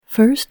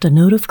First, a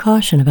note of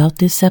caution about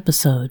this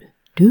episode.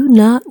 Do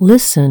not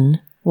listen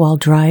while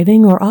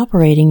driving or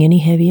operating any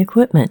heavy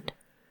equipment.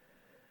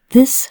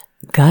 This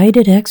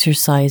guided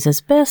exercise is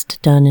best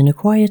done in a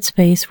quiet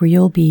space where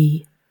you'll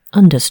be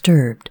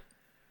undisturbed.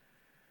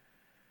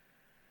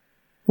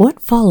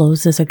 What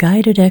follows is a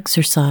guided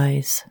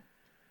exercise.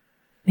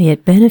 May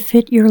it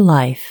benefit your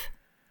life.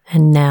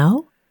 And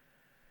now,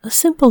 a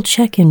simple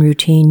check-in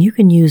routine you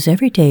can use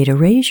every day to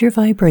raise your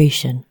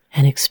vibration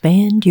and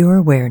expand your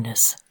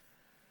awareness.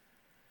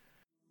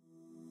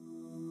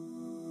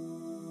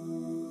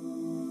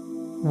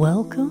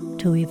 Welcome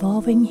to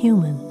Evolving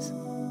Humans.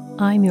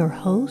 I'm your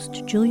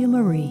host, Julia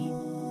Marie,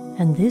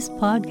 and this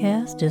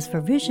podcast is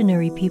for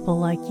visionary people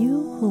like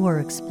you who are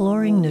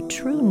exploring the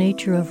true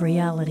nature of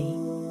reality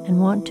and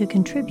want to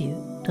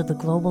contribute to the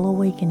global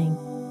awakening.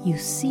 You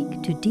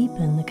seek to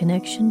deepen the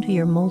connection to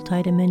your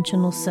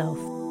multidimensional self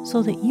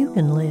so that you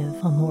can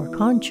live a more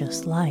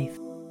conscious life.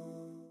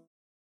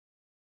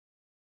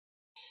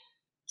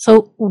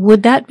 So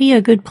would that be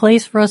a good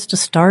place for us to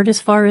start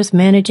as far as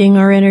managing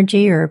our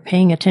energy or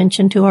paying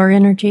attention to our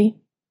energy?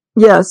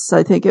 Yes,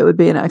 I think it would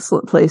be an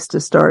excellent place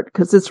to start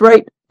because it's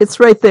right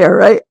there,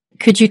 right?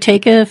 Could you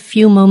take a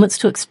few moments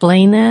to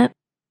explain that?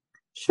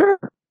 Sure.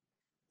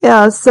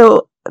 Yeah,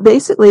 so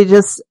basically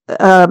just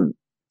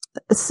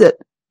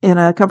sit in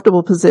a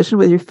comfortable position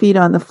with your feet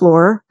on the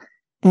floor,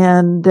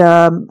 and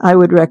I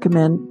would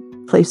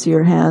recommend placing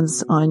your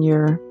hands on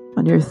your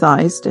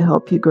thighs to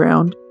help you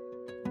ground.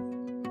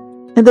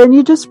 And then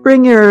you just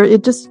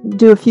just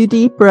do a few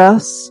deep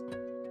breaths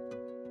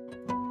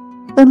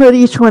and let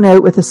each one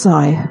out with a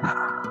sigh.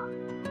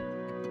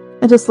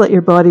 And just let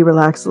your body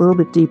relax a little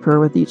bit deeper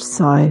with each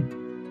sigh.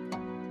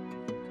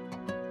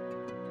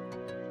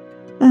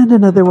 And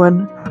another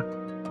one.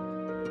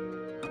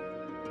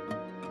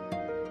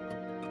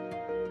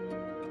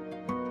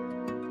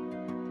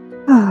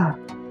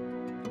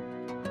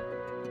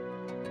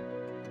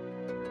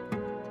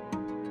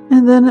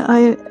 And then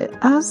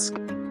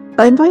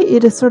I invite you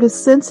to sort of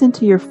sense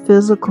into your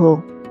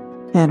physical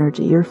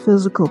energy, your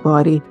physical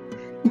body.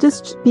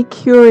 Just be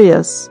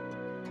curious.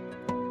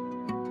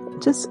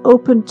 Just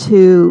open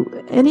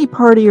to any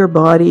part of your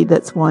body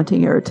that's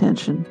wanting your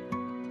attention.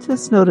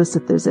 Just notice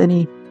if there's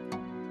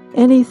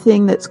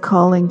anything that's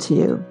calling to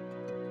you.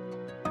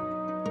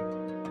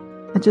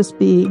 And just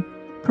be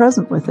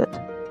present with it.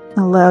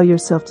 Allow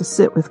yourself to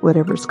sit with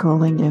whatever's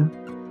calling you.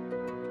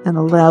 And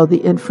allow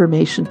the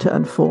information to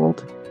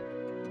unfold.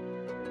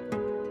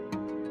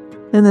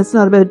 And it's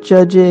not about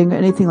judging or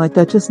anything like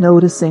that, just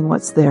noticing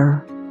what's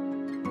there.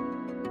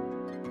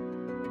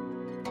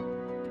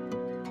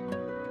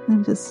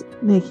 And just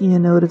making a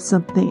note of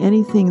something,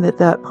 anything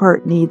that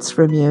part needs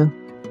from you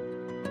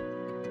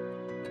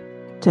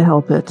to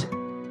help it.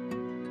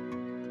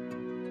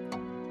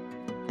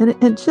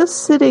 And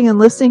just sitting and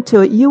listening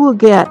to it, you will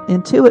get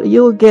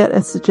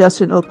a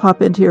suggestion, it'll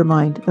pop into your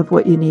mind of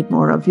what you need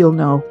more of, you'll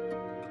know.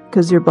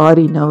 Because your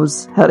body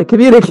knows how to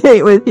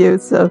communicate with you,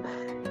 so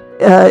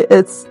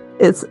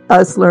it's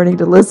us learning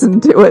to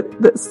listen to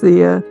it. That's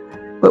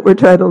what we're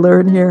trying to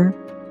learn here.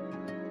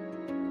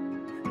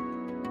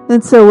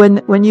 And so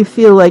when you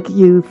feel like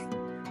you've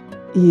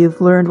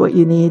learned what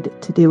you need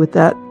to do with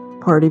that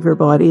part of your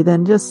body,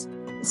 then just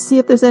see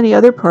if there's any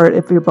other part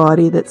of your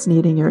body that's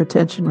needing your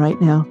attention right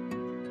now.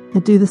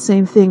 And do the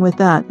same thing with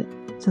that.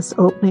 Just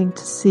opening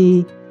to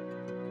see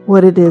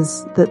what it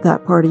is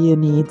that part of you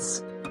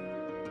needs.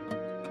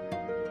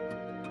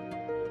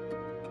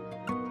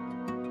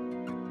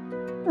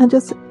 And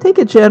just take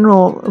a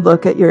general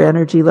look at your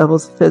energy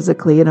levels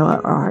physically. You know,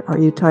 are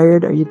you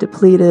tired? Are you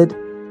depleted?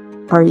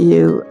 Are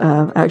you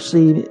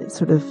actually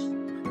sort of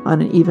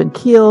on an even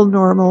keel,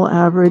 normal,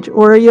 average?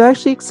 Or are you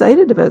actually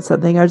excited about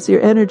something? Or is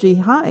your energy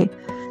high?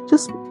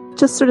 Just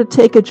sort of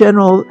take a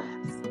general,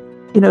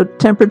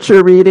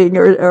 temperature reading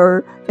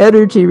or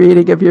energy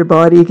reading of your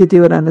body. You could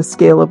do it on a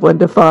scale of 1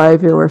 to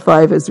 5, where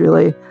 5 is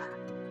really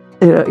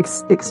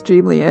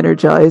extremely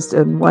energized,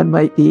 and 1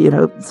 might be,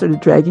 sort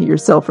of dragging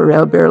yourself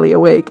around, barely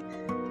awake,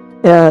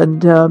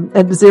 and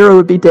 0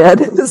 would be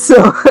dead.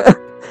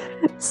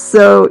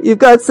 So you've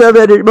got some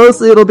energy.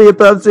 Mostly it'll be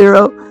above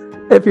 0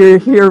 if you're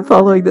here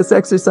following this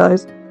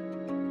exercise.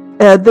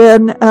 And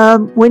then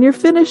when you're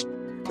finished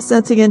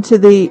sensing into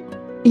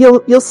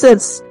you'll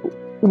sense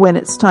when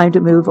it's time to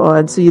move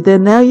on. So you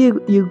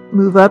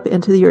move up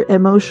into your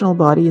emotional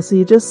body. So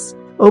you just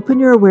open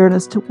your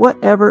awareness to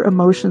whatever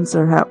emotions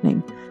are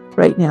happening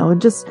right now, and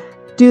just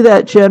do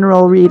that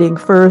general reading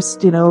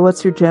first.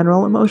 What's your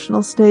general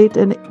emotional state?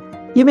 And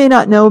you may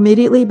not know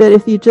immediately, but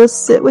if you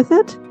just sit with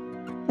it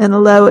and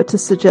allow it to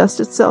suggest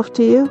itself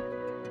to you,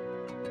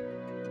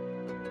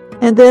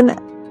 and then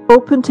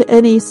open to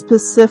any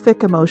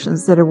specific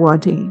emotions that are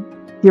wanting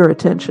your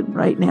attention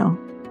right now.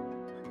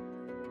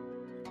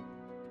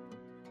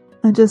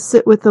 And just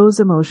sit with those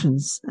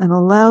emotions and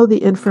allow the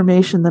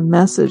information, the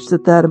message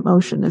that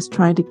emotion is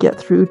trying to get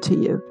through to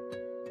you.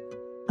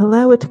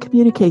 Allow it to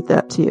communicate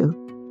that to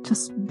you.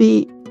 Just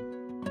be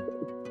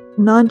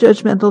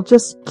non-judgmental,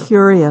 just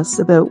curious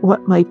about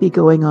what might be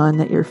going on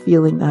that you're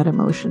feeling that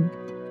emotion.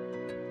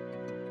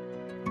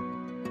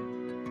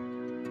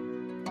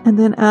 And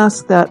then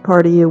ask that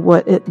part of you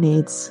what it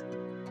needs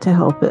to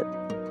help it,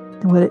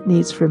 what it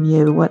needs from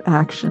you, what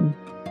action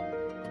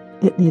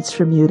it needs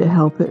from you to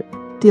help it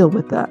deal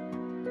with that.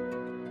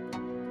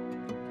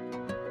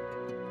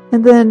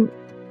 And then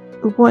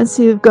once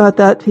you've got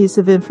that piece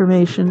of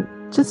information,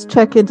 just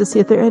check in to see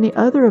if there are any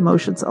other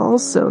emotions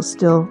also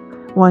still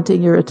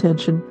wanting your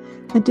attention,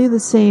 and do the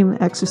same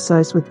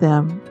exercise with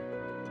them.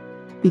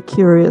 Be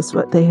curious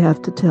what they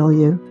have to tell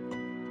you.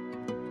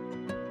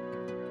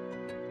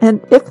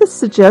 And if the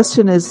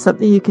suggestion is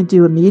something you can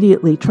do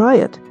immediately, try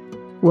it.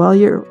 While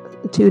you're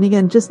tuning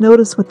in, just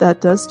notice what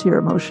that does to your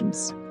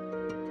emotions.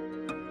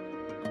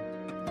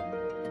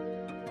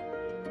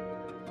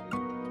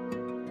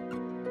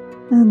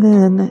 And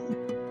then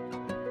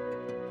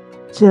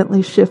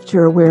gently shift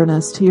your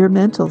awareness to your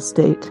mental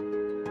state.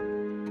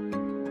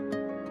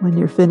 When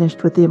you're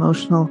finished with the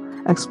emotional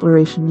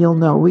exploration,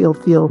 you'll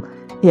feel,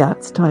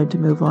 it's time to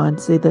move on.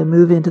 So then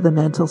move into the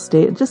mental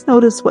state and just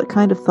notice what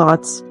kind of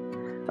thoughts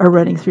are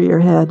running through your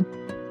head.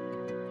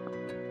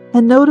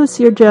 And notice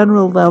your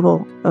general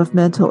level of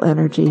mental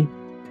energy.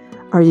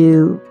 Are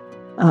you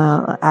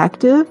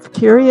active,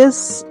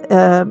 curious,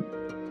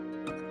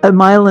 a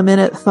mile a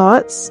minute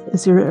thoughts?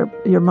 Is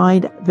your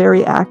mind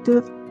very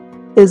active?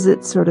 Is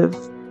it sort of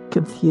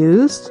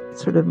confused,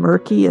 sort of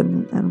murky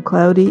and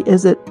cloudy?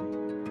 Is it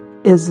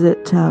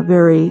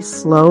very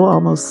slow,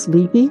 almost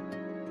sleepy?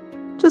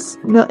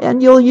 Just know,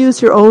 and you'll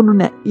use your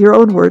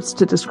own words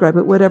to describe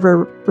it,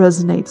 whatever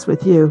resonates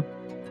with you,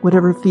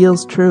 whatever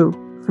feels true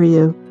for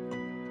you.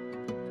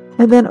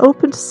 And then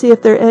open to see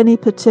if there are any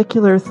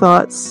particular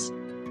thoughts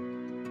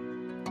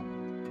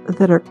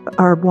that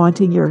are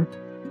wanting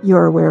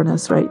your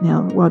awareness right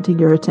now, wanting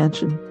your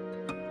attention.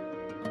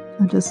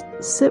 And just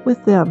sit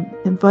with them,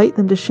 invite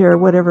them to share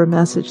whatever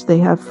message they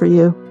have for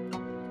you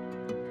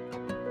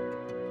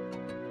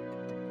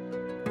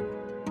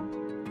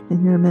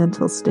in your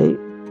mental state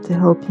to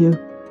help you.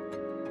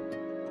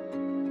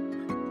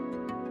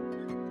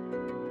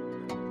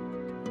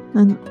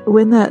 And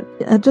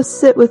just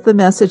sit with the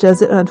message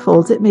as it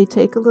unfolds. It may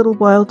take a little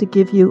while to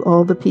give you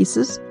all the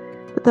pieces,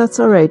 but that's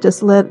all right.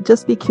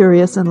 Just be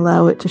curious and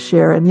allow it to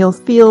share, and you'll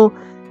feel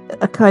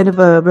a kind of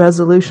a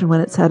resolution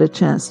when it's had a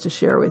chance to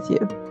share with you.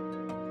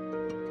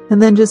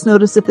 And then just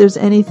notice if there's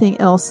anything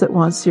else that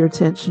wants your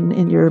attention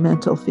in your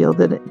mental field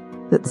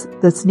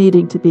that's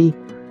needing to be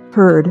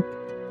heard,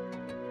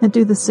 and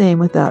do the same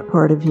with that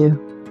part of you.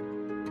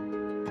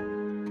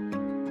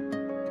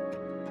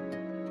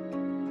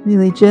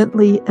 Really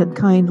gently and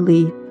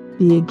kindly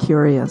being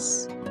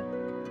curious.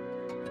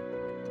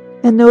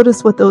 And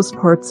notice what those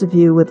parts of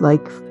you would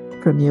like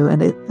from you.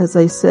 And as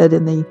I said,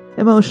 in the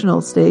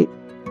emotional state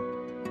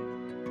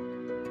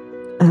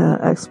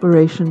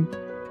exploration,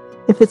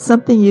 if it's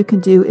something you can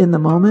do in the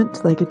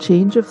moment, like a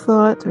change of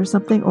thought or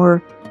something,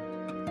 or,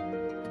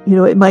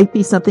 it might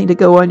be something to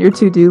go on your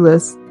to-do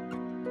list,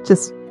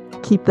 just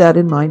keep that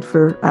in mind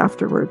for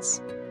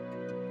afterwards.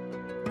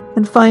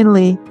 And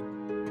finally,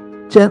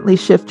 gently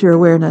shift your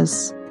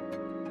awareness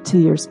to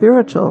your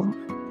spiritual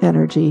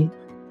energy.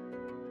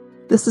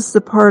 This is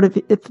the part of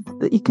it,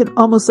 you can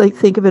almost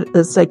think of it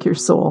as like your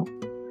soul.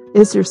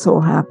 Is your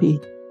soul happy?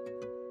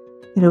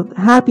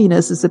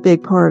 Happiness is a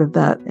big part of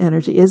that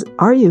energy.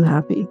 Are you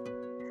happy?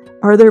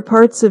 Are there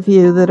parts of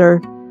you that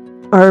are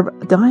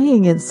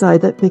dying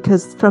inside that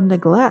because from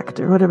neglect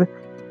or whatever?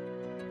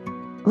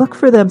 Look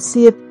for them.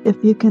 See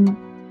if you can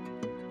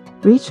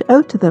reach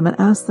out to them and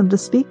ask them to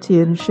speak to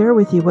you and share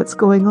with you what's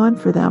going on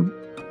for them.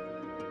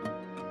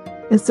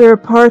 Is there a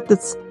part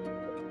that's,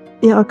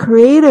 a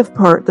creative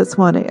part that's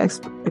wanting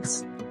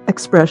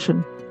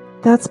expression?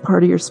 That's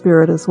part of your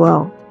spirit as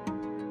well.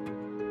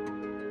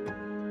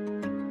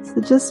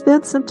 So just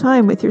spend some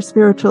time with your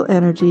spiritual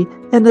energy.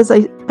 And as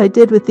I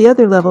did with the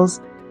other levels,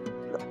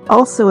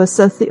 also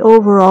assess the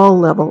overall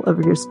level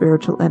of your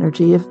spiritual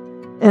energy.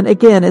 And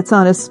again, it's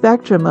on a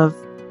spectrum of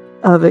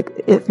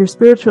if your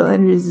spiritual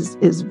energy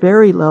is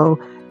very low,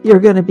 you're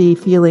going to be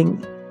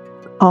feeling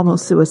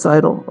almost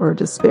suicidal or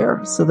despair.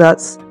 So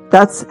that's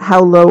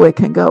how low it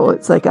can go.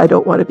 It's like, I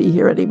don't want to be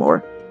here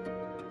anymore.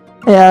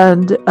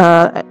 And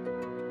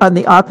on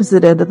the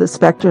opposite end of the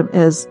spectrum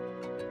is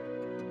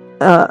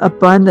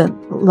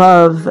abundant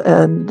love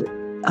and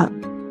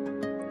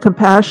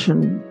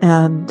compassion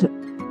and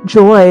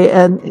joy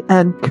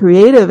and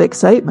creative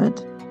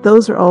excitement.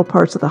 Those are all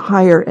parts of the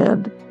higher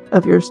end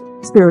of your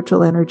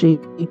spiritual energy.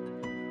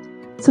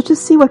 So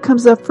just see what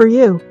comes up for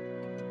you.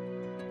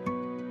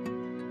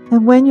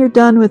 And when you're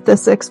done with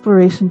this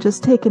exploration,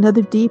 just take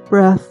another deep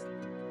breath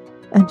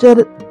and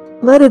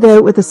let it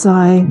out with a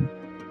sigh.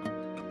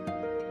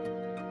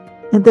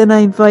 And then I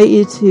invite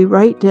you to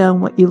write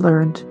down what you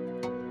learned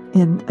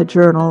in a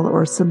journal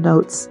or some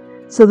notes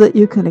so that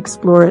you can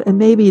explore it. And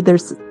maybe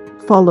there's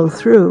follow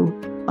through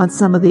on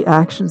some of the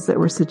actions that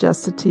were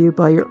suggested to you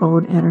by your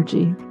own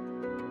energy.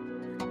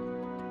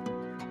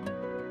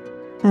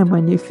 And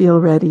when you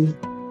feel ready,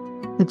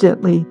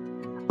 gently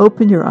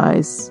open your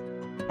eyes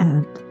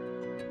and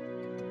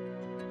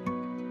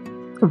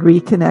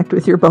reconnect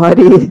with your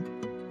body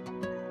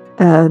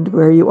and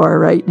where you are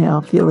right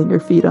now, feeling your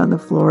feet on the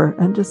floor,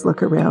 and just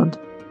look around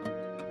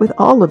with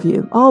all of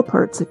you, all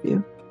parts of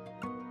you.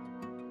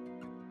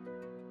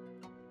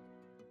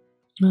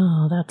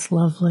 Oh, that's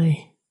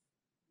lovely.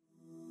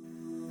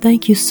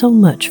 Thank you so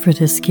much for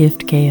this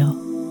gift, Gail.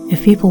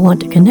 If people want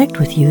to connect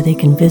with you, they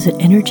can visit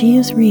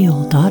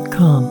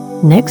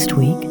energyisreal.com. Next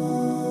week,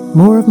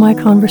 more of my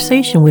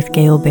conversation with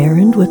Gail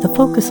Behrend with a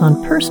focus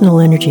on personal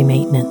energy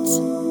maintenance.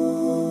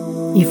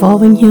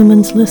 Evolving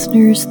Humans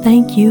listeners,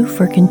 thank you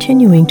for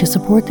continuing to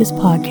support this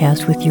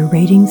podcast with your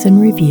ratings and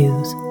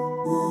reviews.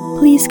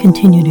 Please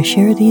continue to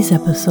share these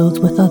episodes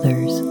with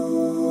others,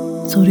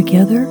 so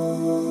together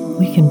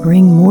we can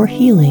bring more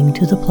healing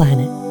to the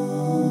planet.